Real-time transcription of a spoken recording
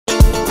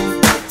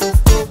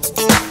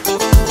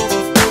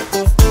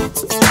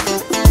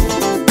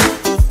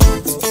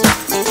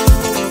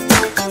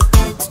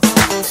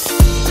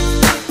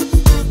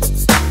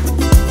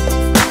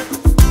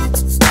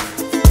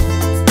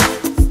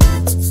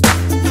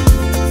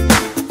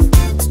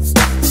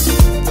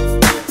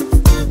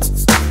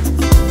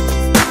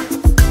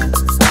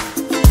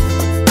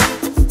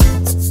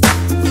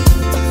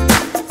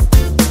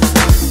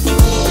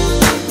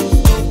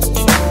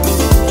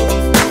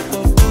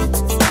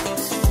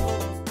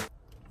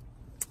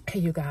Hey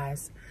you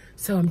guys,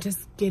 so I'm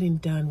just getting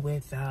done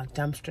with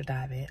dumpster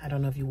diving. I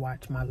don't know if you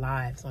watch my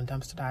lives on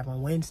dumpster dive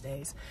on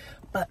Wednesdays,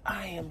 but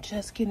I am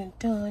just getting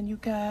done, you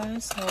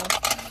guys. So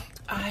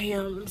I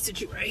am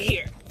sit you right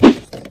here.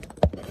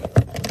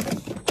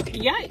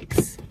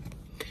 Yikes.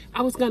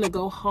 I was gonna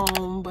go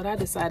home, but I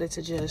decided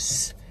to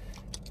just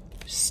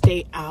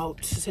stay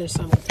out since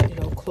I'm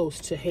close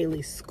to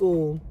Haley's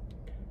school.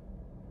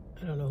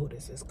 I don't know who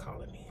this is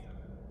calling me.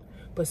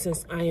 But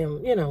since I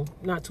am,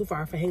 not too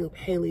far from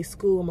Haley's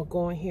school, I'm going to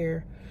go in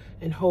here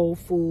in Whole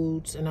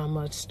Foods and I'm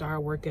going to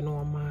start working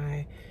on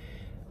my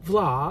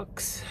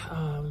vlogs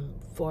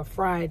for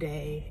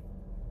Friday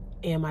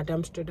and my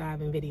dumpster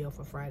diving video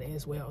for Friday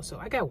as well. So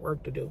I got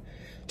work to do.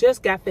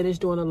 Just got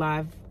finished doing a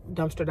live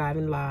dumpster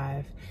diving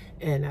live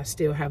and I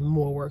still have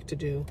more work to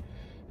do.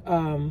 So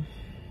I'm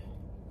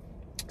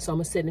going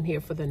to sit in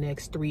here for the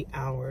next 3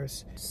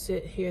 hours.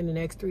 Sit here in the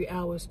next 3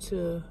 hours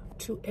to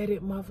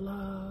edit my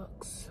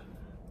vlogs.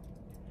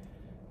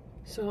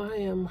 So I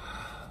am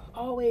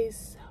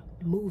always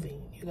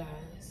moving, you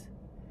guys.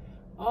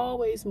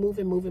 Always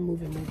moving.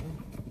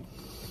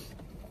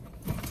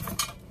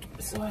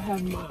 So I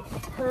have my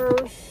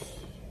purse.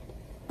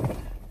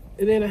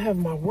 And then I have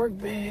my work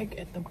bag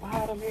at the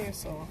bottom here.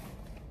 So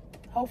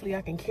hopefully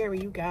I can carry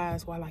you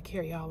guys while I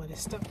carry all of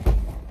this stuff. Let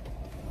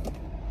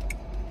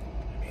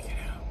me get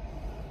out.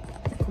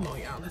 Come on,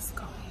 y'all, let's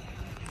go.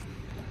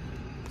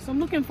 So I'm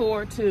looking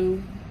forward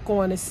to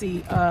going to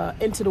see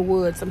Into the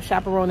Woods. I'm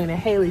chaperoning at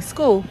Haley's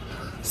school.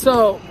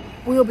 So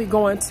we'll be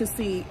going to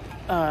see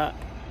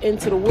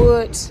Into the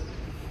Woods,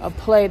 a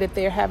play that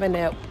they're having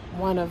at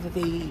one of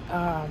the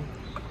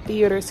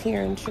theaters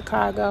here in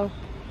Chicago.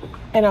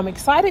 And I'm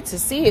excited to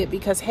see it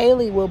because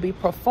Haley will be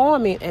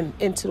performing an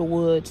Into the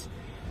Woods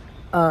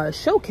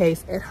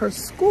showcase at her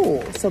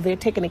school. So they're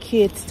taking the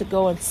kids to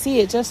go and see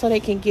it just so they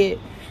can get,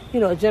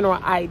 a general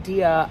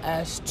idea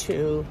as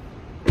to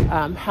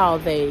how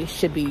they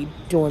should be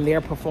doing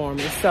their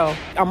performance. So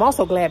I'm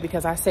also glad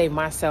because I saved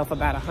myself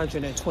about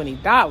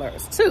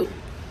 $120 too,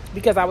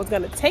 because I was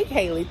going to take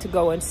Haley to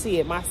go and see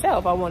it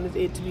myself. I wanted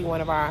it to be one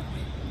of our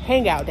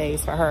hangout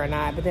days for her and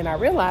I, but then I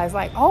realized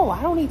I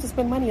don't need to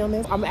spend money on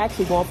this. I'm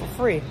actually going for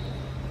free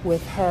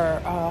with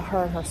her and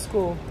her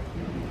school.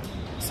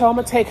 So I'm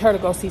gonna take her to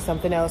go see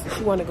something else.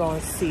 She want to go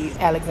and see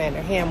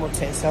Alexander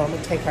Hamilton, so I'm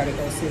gonna take her to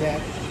go see that.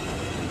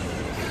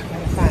 I'm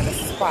gonna find a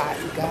spot,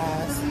 you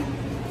guys.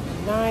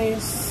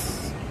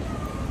 Nice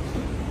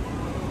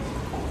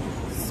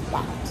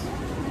spot.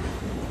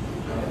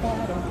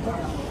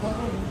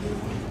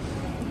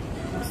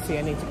 Let's see,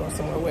 I need to go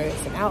somewhere where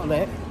it's an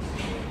outlet.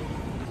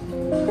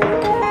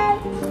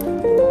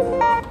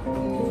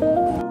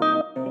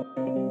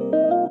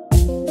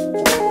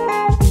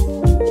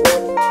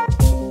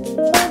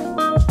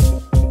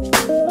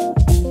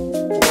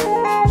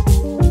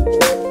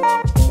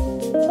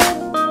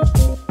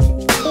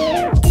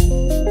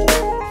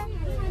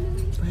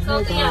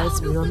 Hey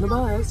guys, we're on the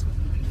bus.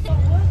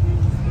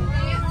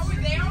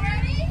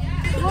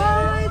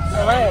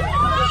 Alright,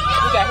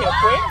 we got here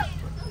quick.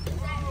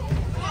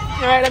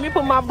 Alright, let me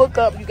put my book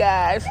up, you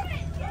guys.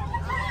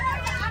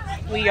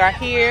 We are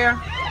here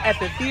at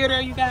the theater,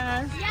 you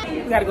guys.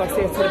 We gotta go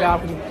upstairs to the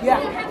balcony. Yeah.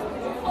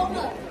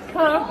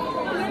 Huh?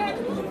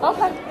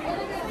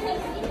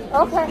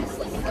 Okay.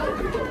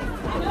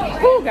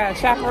 Who got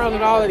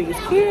chaperoning all of these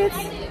kids?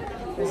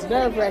 It's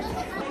nerve-wracking.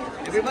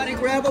 Everybody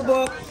grab a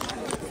book.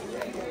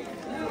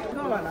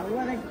 I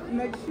want to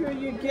make sure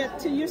you get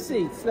to your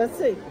seats. Let's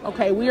see.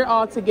 Okay, we're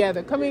all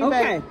together. Come in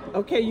back.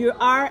 Okay, you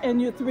are in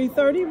your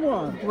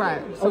 331.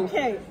 Right. So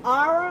okay,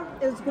 Ara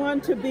is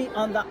going to be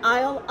on the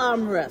aisle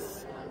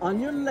armrest on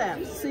your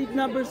left. Seat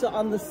numbers are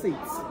on the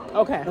seats.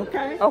 Okay.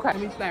 Okay? Okay.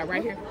 Let me start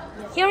right here.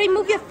 Here,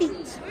 remove your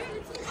feet.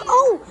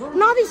 Oh,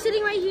 Navi's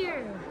sitting right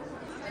here.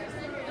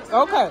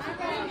 Okay.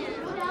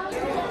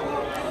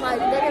 Like,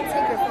 they're going to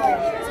take your phone.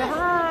 Say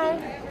hi.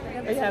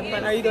 Are you having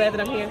fun? Are you glad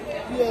that I'm here?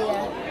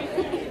 Yeah.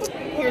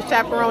 Here's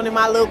chaperoning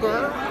my little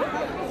girl.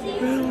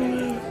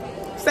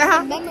 Say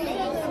hi.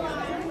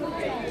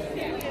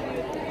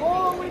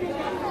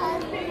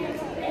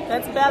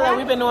 That's Bella.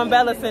 We've been knowing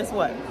Bella since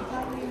what?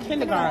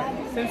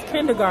 Kindergarten. Since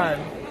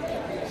kindergarten.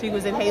 She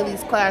was in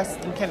Haley's class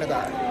in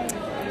kindergarten.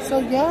 So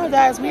yeah,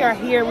 guys, we are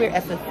here. We're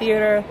at the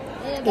theater.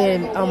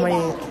 And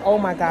oh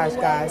my gosh,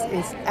 guys,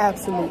 it's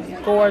absolutely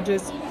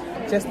gorgeous.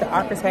 Just the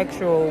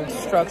architectural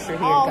structure here,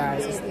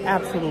 guys, is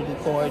absolutely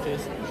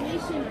gorgeous.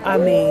 I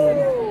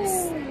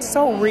mean,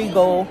 so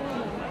regal.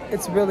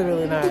 It's really,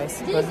 really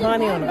nice. But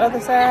honey, on the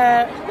other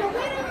side,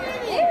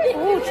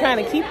 ooh, trying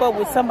to keep up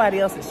with somebody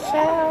else's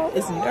child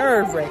is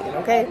nerve-wracking,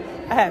 okay?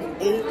 I have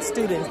 8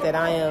 students that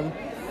I am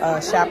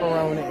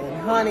chaperoning,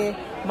 and honey,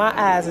 my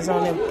eyes is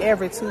on them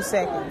every 2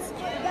 seconds.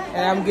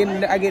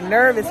 And I get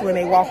nervous when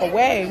they walk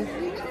away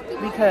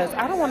because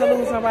I don't want to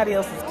lose somebody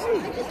else's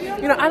kid.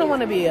 I don't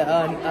want to be a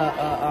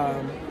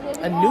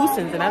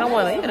nuisance, and I don't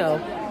want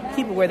to,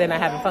 keep it where they're not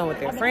having fun with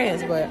their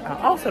friends, but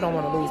I also don't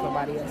want to lose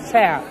nobody else's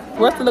child.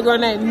 What's the little girl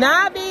name?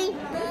 Navi?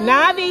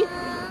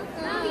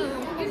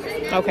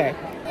 Okay.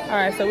 All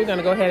right, so we're going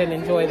to go ahead and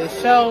enjoy this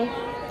show.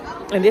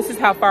 And this is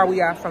how far we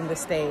are from the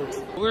stage.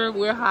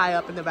 We're high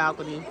up in the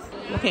balcony.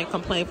 We can't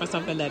complain for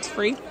something that's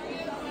free.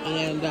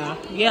 And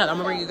yeah, I'm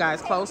gonna bring you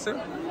guys closer.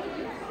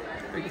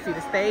 You can see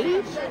the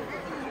stage.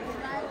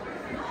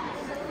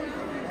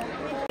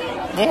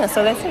 Yeah,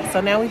 so that's it. So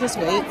now we just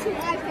wait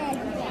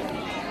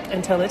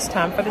until it's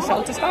time for the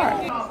show to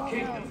start.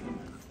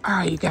 All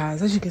right, you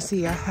guys, as you can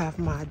see, I have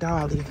my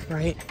dolly,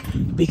 right?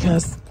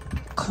 Because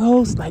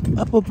close, like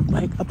up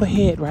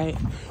ahead, right?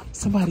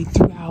 Somebody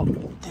threw out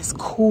this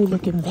cool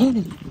looking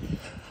vanity.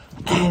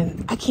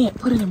 And I can't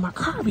put it in my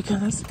car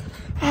because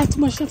I have too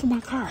much stuff in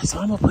my car. So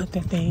I'm gonna put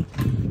that thing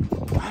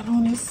right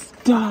on this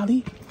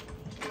dolly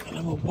and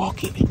I'm gonna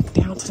walk it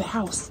down to the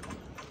house.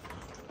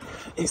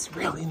 It's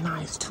really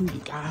nice too, you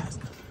guys.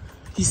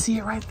 You see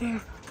it right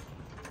there?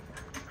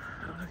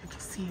 I don't know if you can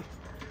see it,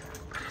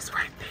 but it's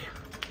right there.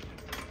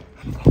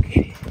 I'm gonna go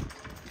get it.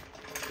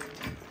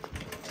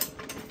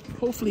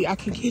 Hopefully I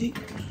can get it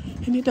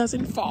and it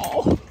doesn't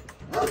fall.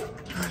 All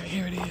right,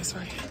 here it is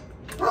right here.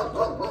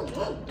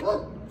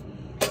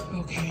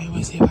 Okay,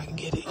 let's see if I can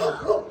get it.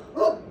 Oh,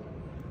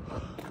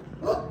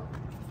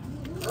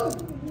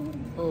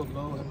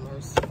 Lord have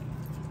mercy.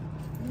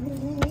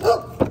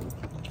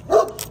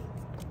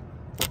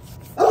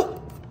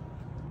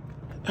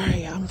 All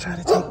right, I'm trying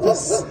to take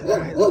this. All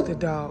right, look at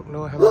the dog.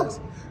 Lord have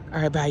mercy.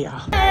 All right, bye,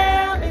 y'all.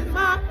 Is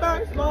my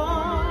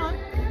firstborn.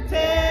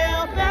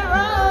 Tell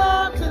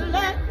Pharaoh to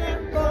let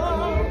them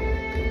go.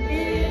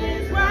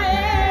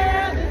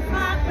 Israel is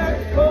my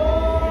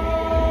firstborn.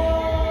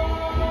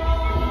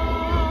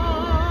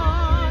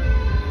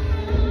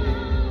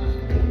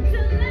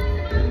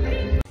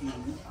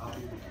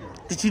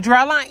 Did you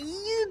draw a line?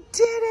 You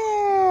did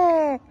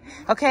it.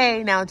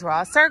 Okay, now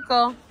draw a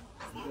circle.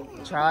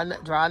 Draw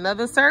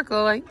another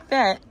circle like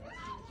that.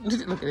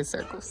 Look at the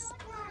circles.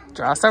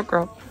 Draw a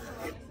circle.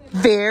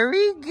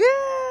 Very good.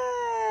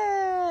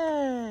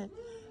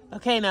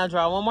 Okay, now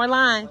draw one more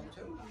line.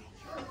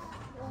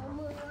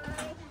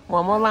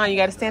 One more line. You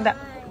got to stand up.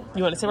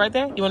 You want to sit right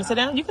there? You want to sit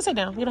down? You can sit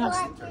down. You don't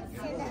have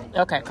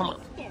to. Okay, come on.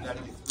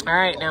 All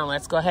right, now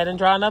let's go ahead and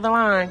draw another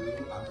line.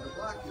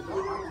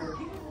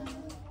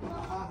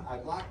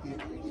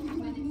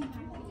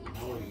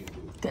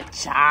 Good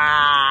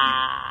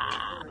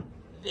job.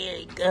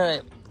 Very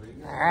good.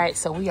 All right,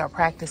 so we are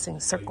practicing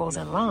circles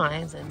and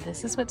lines, and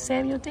this is what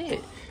Samuel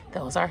did.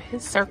 Those are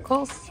his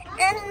circles.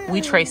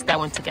 We traced that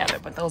one together,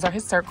 but those are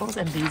his circles,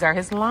 and these are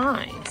his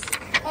lines.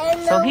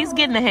 So he's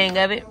getting the hang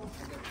of it.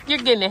 You're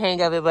getting the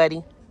hang of it,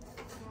 buddy.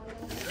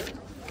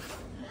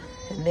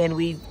 And then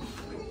we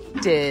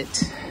did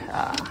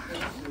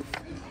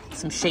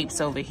some shapes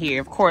over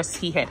here. Of course,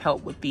 he had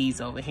help with these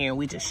over here, and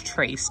we just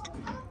traced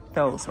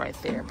those right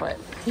there, but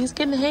he's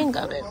getting the hang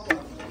of it.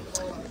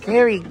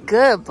 Very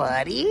good,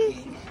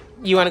 buddy.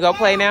 You want to go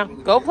play now?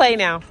 Go play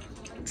now.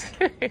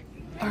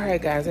 All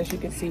right, guys, as you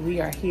can see, we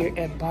are here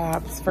at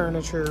Bob's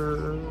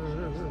Furniture.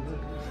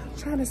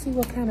 Trying to see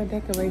what kind of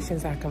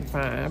decorations I can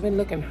find. I've been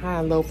looking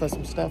high and low for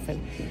some stuff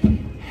and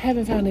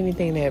haven't found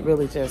anything that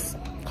really just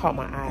caught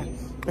my eye.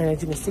 And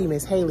as you can see,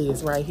 Miss Haley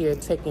is right here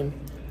taking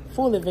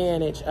full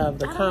advantage of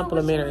the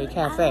complimentary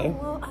cafe. I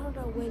don't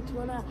know which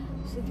one I want.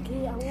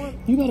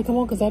 You better come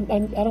on, because I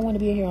don't want to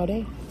be here all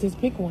day. Just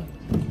pick one.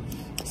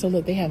 So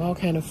look, they have all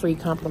kind of free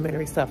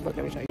complimentary stuff. Look,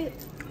 let me show you.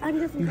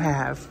 You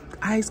have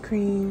ice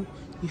cream.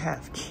 You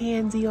have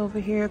candy over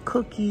here,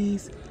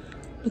 cookies.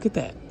 Look at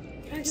that.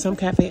 Some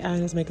cafe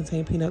items may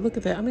contain peanut. Look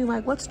at that. I mean,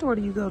 like, what store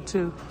do you go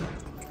to?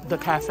 The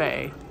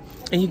cafe.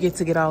 And you get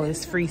to get all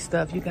this free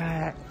stuff. You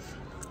got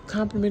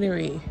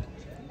complimentary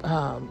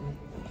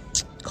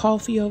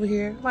coffee over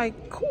here.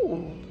 Like,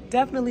 cool.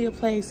 Definitely a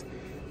place.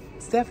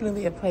 It's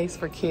definitely a place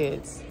for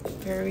kids.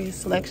 Various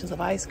selections of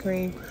ice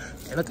cream.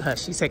 And look at her.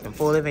 She's taking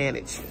full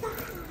advantage.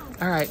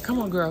 All right, come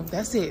on, girl.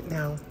 That's it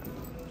now.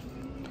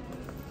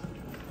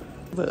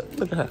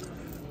 Look at her.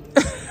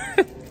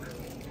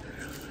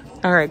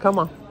 All right, come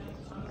on.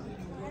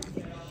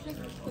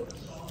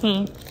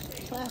 I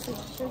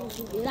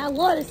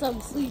wanted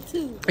something sweet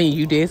too. And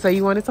you did say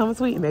you wanted something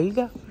sweet, and there you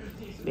go.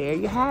 There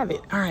you have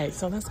it. All right,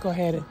 so let's go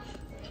ahead and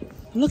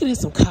look at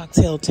some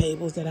cocktail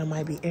tables that I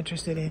might be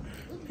interested in.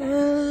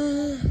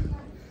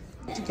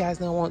 You guys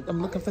know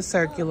I'm looking for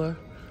circular.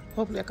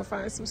 Hopefully I can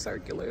find some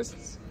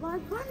circulars. Why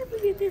did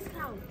we get this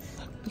couch?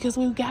 Because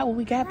we got what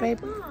we got,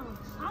 baby.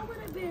 I would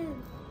have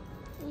been.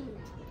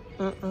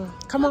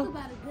 Come on.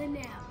 About a good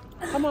nap.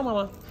 Come on,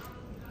 mama.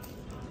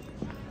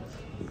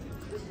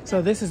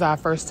 So this is our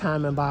first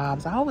time in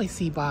Bob's. I always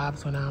see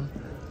Bob's when I'm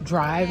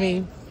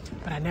driving,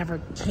 but I never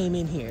came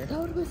in here. That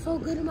would have been so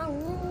good in my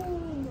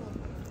room.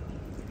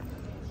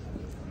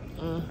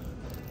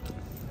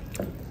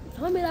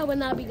 Tell me that would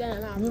not be good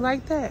in our room. You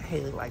like that?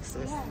 Haley likes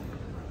this. Yeah.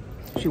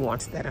 She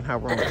wants that in her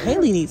room.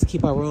 Haley needs to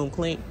keep her room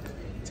clean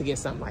to get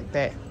something like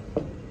that.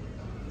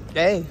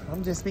 Hey,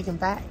 I'm just speaking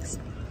facts.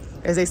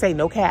 As they say,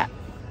 no cap.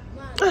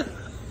 All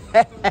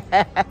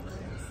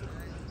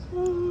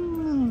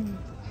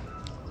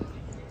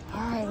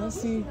right, let's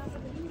see.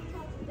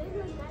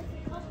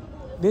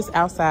 This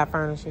outside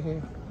furniture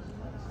here.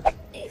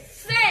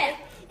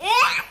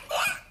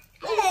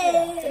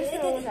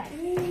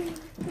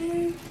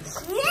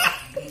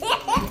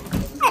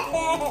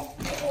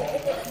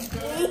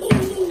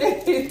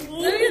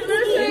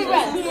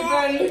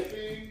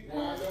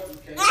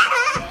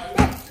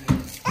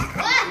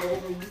 You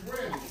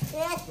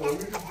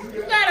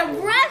gotta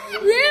brush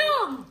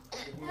them.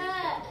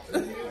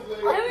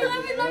 Let me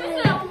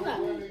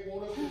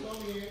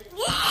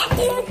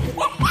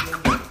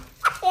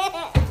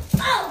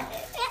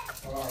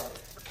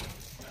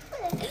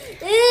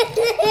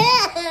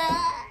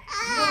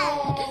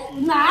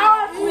Nah, I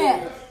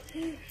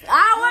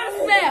want to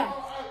smell.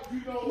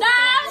 Nah, I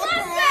want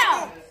to smell.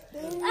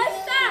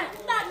 Stop.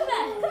 Come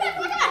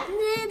back.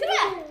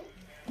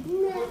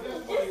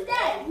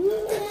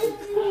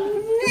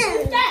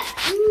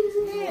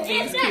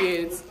 These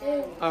kids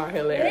are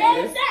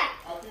hilarious.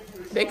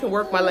 They can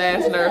work my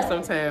last nerve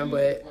sometime,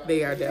 but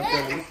they are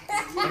definitely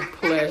a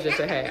pleasure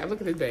to have. Look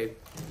at this baby.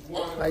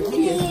 Like,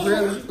 he is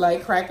really,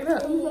 like, cracking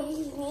up.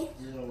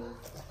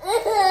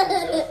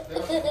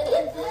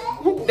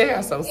 They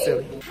are so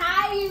silly.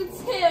 Hi,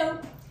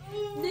 YouTube.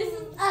 This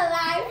is a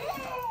life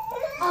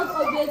of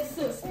a big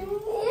sister.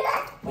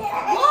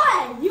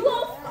 What? You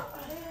won't.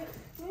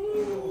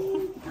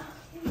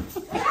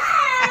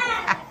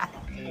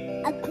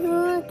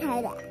 Aku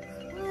tada.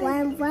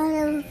 One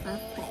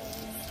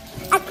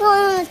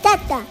Aku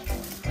tada.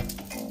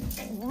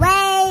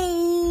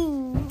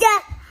 Wait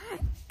up.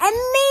 And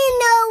me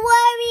no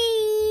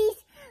worries.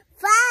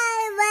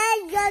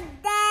 500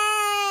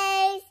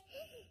 days.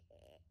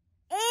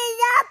 Is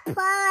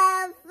a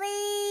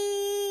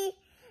free.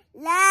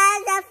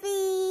 Lada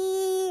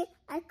free.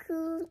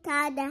 Aku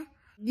tada.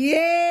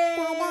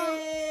 Yeah!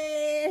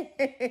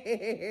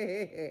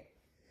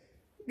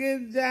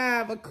 Good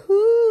job.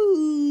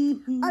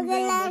 Cool.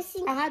 Okay, let's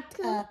sing.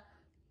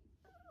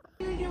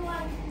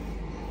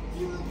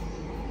 You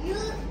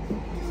do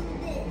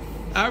this.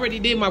 I already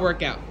did my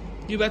workout.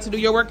 You about to do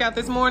your workout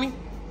this morning?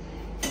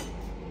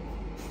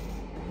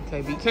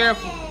 Okay, be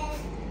careful.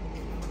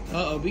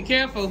 Uh-oh, be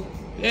careful.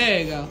 There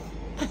you go.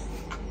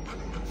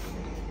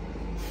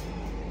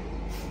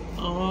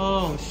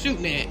 Oh,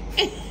 shooting that.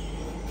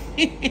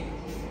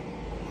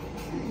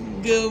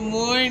 Good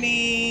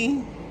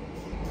morning.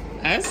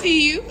 I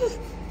see you.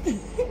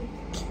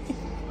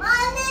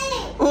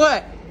 Mommy!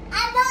 What?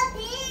 I'm not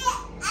here.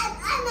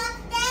 I'm not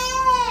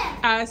there.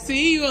 I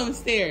see you on the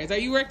stairs. Are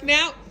you working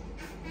out?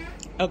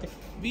 Okay.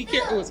 Be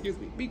careful. Oh, excuse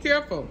me. Be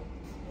careful.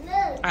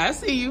 Look, I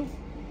see you.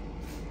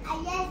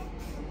 I just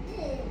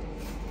did.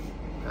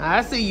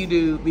 I see you,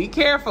 dude. Be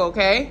careful,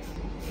 okay?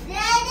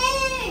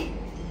 Daddy!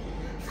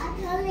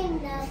 I'm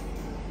telling them.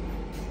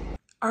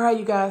 All right,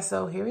 you guys.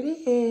 So here it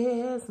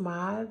is,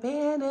 my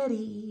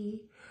vanity.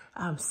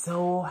 I'm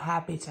so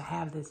happy to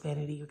have this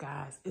vanity, you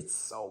guys. It's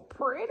so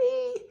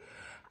pretty.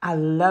 I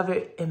love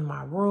it in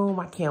my room.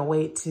 I can't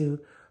wait to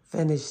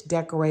finish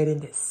decorating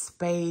this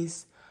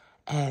space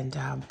and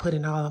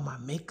putting all of my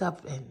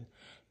makeup and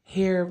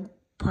hair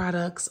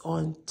products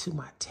onto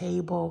my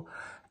table.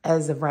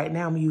 As of right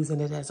now, I'm using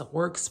it as a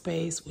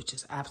workspace, which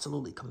is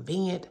absolutely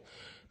convenient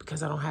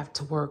because I don't have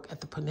to work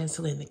at the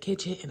peninsula in the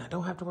kitchen and I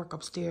don't have to work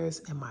upstairs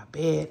in my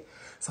bed.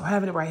 So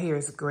having it right here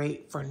is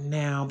great for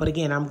now. But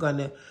again, I'm going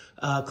to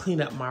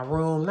clean up my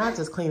room, not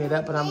just clean it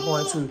up, but I'm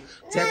going to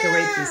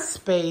decorate this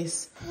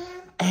space.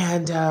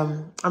 And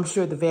I'm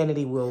sure the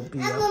vanity will be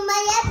a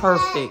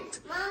perfect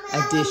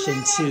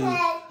addition to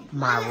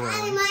my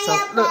room. So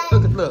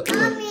look.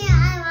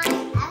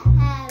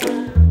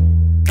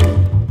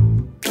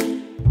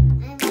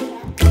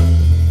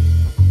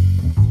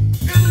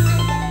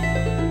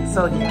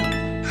 So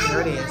yeah,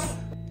 there it is.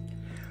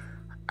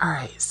 All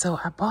right, so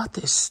I bought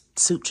this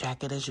suit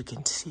jacket, as you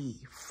can see,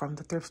 from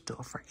the thrift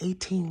store for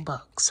 18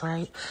 bucks,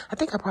 right? I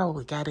think I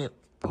probably got it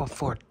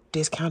for a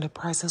discounted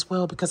price as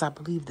well because I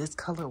believe this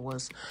color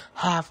was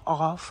half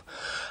off.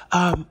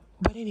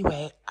 But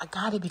anyway, I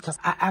got it because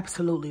I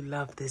absolutely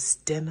love this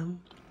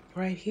denim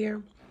right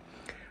here.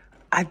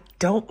 I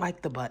don't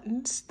like the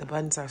buttons. The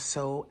buttons are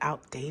so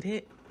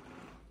outdated.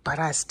 But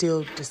I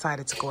still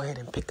decided to go ahead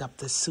and pick up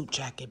this suit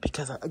jacket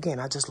because, again,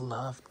 I just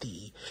love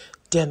the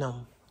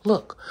denim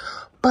look.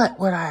 But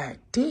what I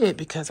did,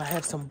 because I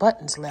have some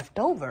buttons left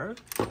over,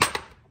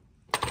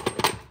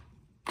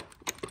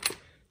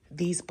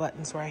 these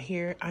buttons right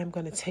here, I'm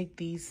going to take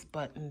these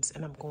buttons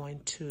and I'm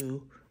going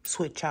to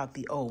switch out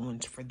the old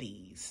ones for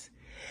these.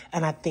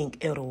 And I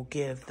think it'll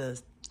give the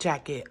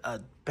jacket a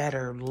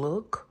better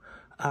look.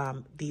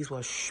 These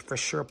will for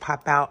sure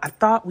pop out. I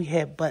thought we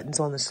had buttons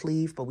on the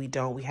sleeve, but we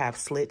don't. We have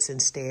slits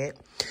instead.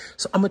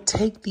 So I'm going to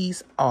take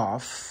these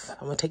off.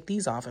 I'm going to take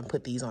these off and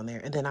put these on there.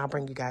 And then I'll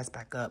bring you guys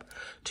back up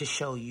to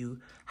show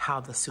you how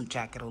the suit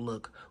jacket will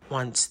look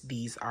once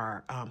these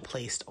are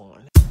placed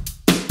on.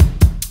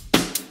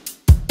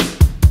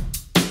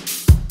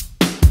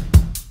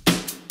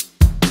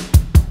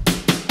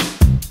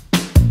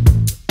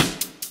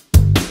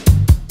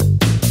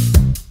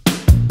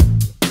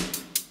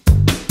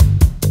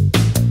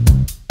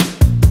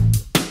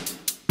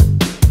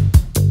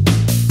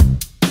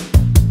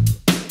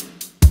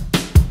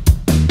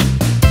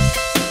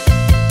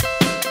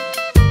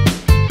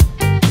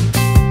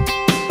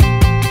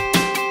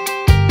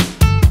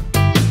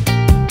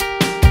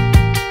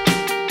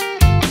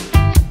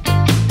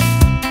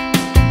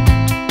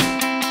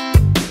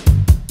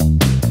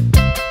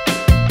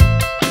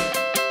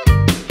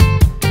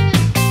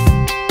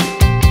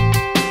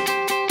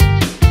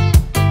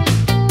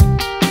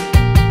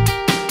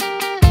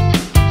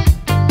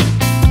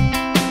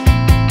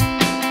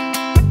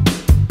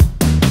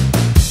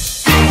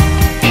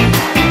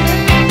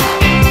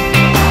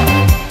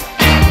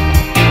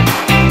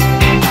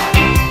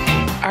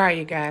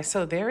 you guys,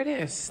 so there it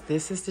is.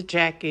 This is the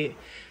jacket.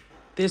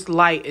 This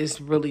light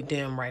is really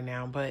dim right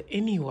now, but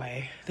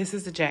anyway, this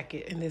is the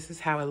jacket, and this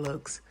is how it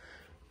looks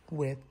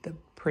with the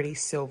pretty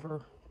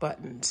silver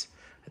buttons.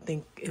 I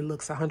think it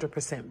looks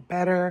 100%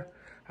 better.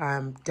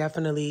 I'm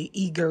definitely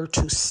eager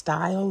to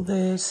style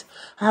this.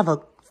 I have a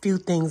few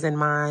things in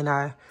mind.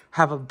 I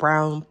have a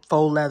brown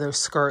faux leather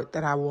skirt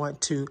that I want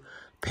to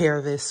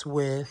pair this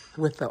with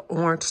the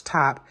orange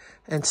top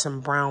and some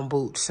brown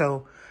boots.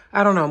 So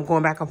I don't know, I'm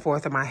going back and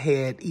forth in my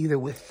head, either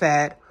with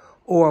that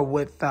or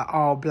with the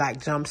all black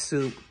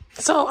jumpsuit.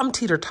 So I'm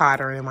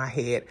teeter-tottering in my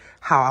head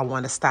how I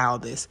want to style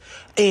this.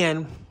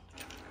 And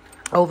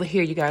over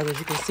here, you guys, as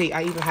you can see,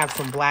 I even have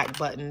some black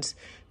buttons,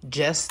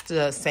 just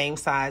the same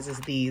size as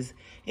these.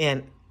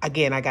 And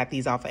again, I got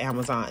these off of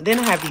Amazon. Then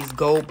I have these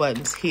gold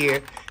buttons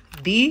here.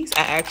 These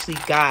I actually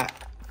got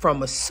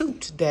from a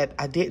suit that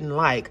I didn't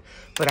like,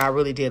 but I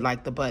really did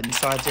like the buttons.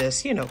 So I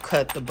just, you know,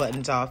 cut the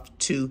buttons off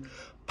to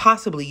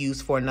possibly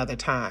use for another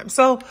time.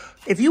 So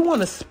if you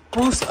want to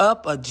spruce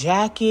up a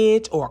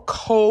jacket or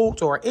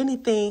coat or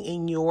anything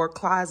in your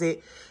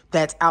closet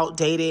that's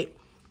outdated,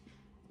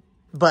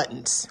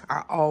 buttons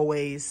are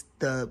always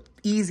the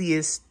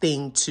easiest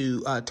thing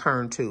to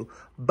turn to.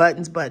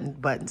 Buttons, buttons,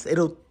 buttons.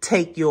 It'll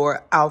take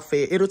your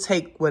outfit. It'll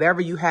take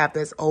whatever you have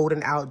that's old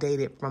and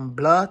outdated from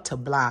blah to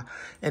blah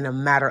in a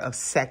matter of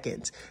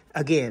seconds.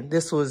 Again,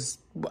 this was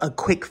a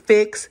quick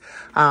fix.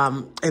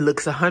 It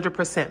looks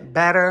 100%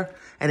 better,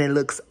 and it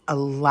looks a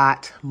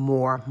lot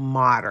more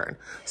modern.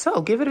 So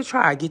give it a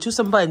try. Get you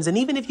some buttons. And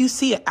even if you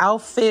see an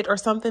outfit or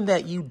something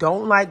that you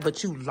don't like,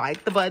 but you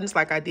like the buttons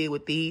like I did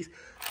with these,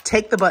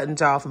 take the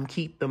buttons off and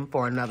keep them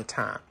for another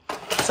time.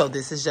 So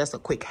this is just a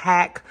quick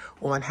hack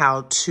on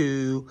how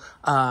to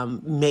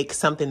make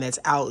something that's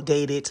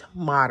outdated,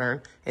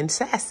 modern, and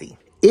sassy.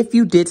 If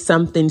you did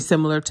something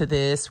similar to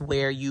this,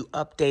 where you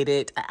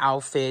updated an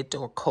outfit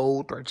or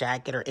coat or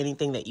jacket or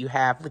anything that you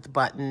have with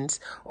buttons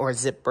or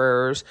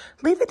zippers,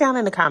 leave it down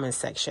in the comments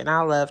section.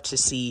 I love to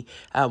see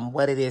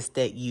what it is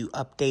that you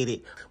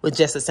updated with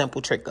just a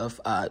simple trick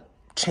of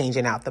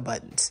changing out the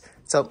buttons.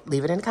 So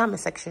leave it in the comment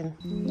section.